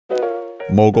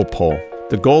Mogul Pole.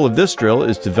 The goal of this drill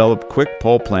is to develop quick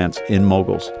pole plants in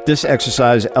moguls. This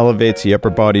exercise elevates the upper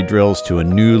body drills to a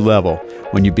new level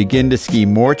when you begin to ski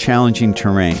more challenging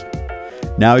terrain.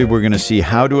 Now we're going to see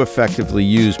how to effectively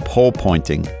use pole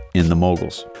pointing in the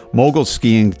moguls. Mogul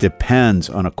skiing depends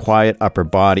on a quiet upper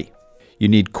body. You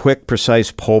need quick,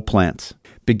 precise pole plants.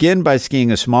 Begin by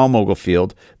skiing a small mogul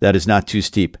field that is not too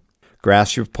steep.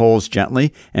 Grasp your poles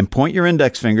gently and point your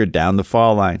index finger down the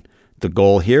fall line. The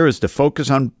goal here is to focus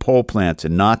on pole plants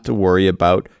and not to worry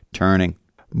about turning.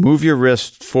 Move your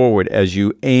wrists forward as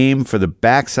you aim for the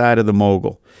backside of the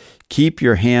mogul. Keep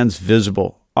your hands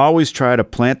visible. Always try to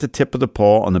plant the tip of the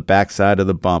pole on the backside of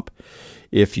the bump.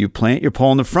 If you plant your pole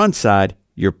on the front side,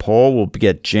 your pole will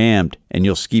get jammed and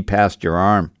you'll ski past your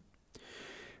arm.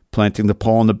 Planting the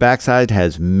pole on the backside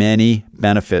has many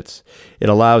benefits. It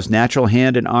allows natural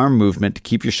hand and arm movement to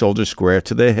keep your shoulders square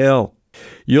to the hill.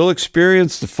 You'll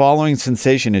experience the following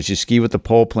sensation as you ski with the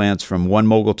pole plants from one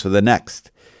mogul to the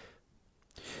next.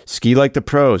 Ski like the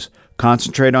pros.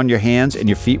 Concentrate on your hands and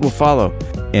your feet will follow,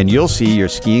 and you'll see your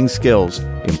skiing skills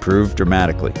improve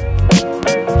dramatically.